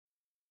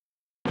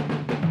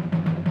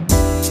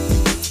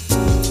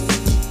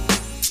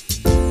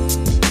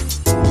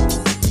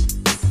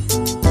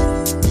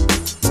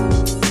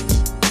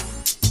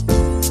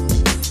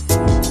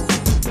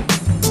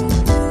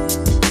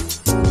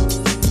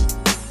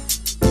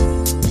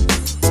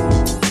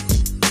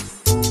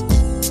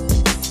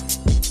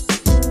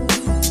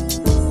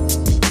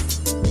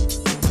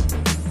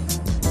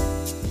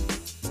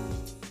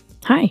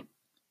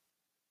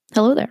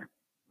Hello there.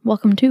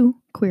 Welcome to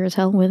Queer as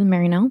Hell with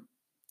Mary Nell.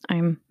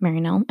 I'm Mary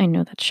Nell. I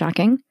know that's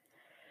shocking.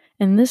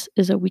 And this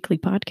is a weekly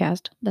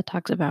podcast that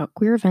talks about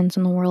queer events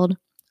in the world,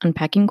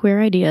 unpacking queer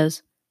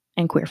ideas,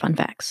 and queer fun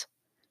facts.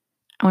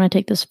 I want to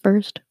take this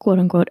first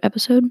quote-unquote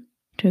episode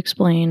to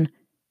explain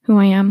who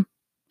I am,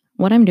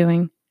 what I'm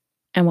doing,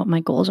 and what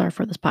my goals are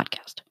for this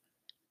podcast.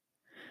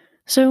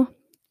 So,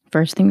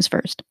 first things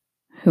first,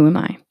 who am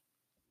I?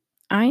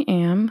 I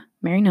am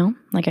Mary Nell,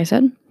 like I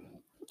said.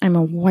 I'm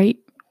a white,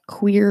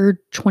 queer,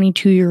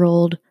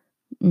 22-year-old,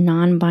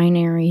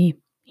 non-binary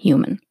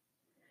human.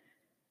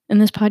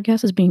 And this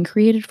podcast is being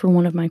created for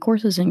one of my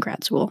courses in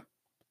grad school.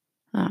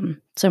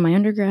 So my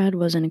undergrad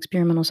was in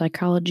experimental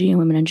psychology and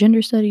women and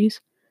gender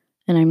studies,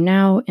 and I'm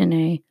now in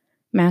a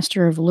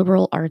Master of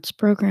Liberal Arts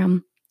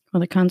program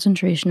with a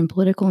concentration in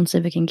political and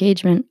civic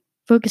engagement,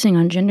 focusing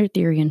on gender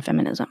theory and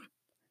feminism.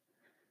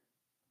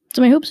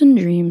 So my hopes and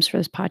dreams for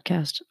this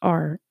podcast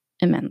are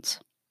immense.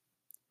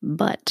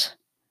 But,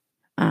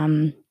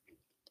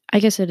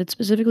 like I said, it's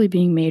specifically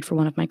being made for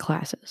one of my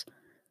classes.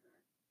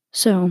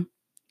 So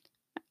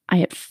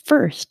I at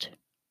first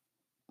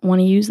want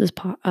to use this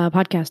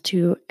podcast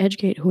to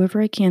educate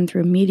whoever I can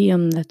through a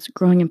medium that's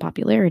growing in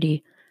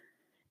popularity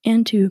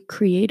and to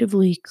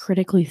creatively,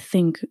 critically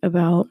think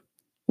about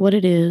what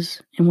it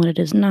is and what it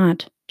is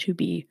not to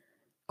be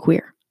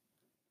queer.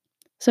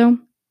 So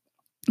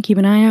keep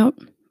an eye out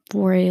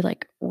for a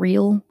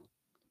real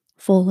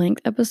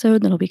full-length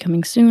episode that'll be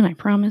coming soon, I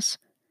promise.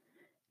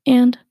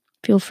 And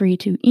feel free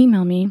to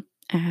email me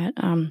at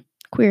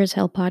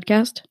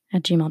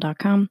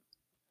queerashellpodcast@gmail.com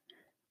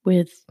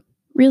with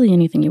really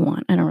anything you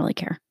want. I don't really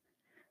care.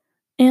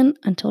 And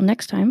until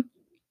next time,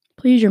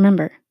 please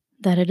remember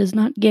that it is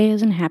not gay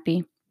as in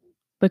happy,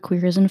 but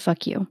queer as in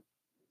fuck you.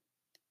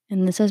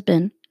 And this has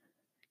been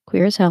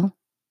Queer as Hell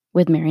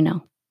with Mary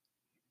Nell.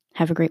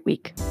 Have a great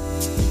week.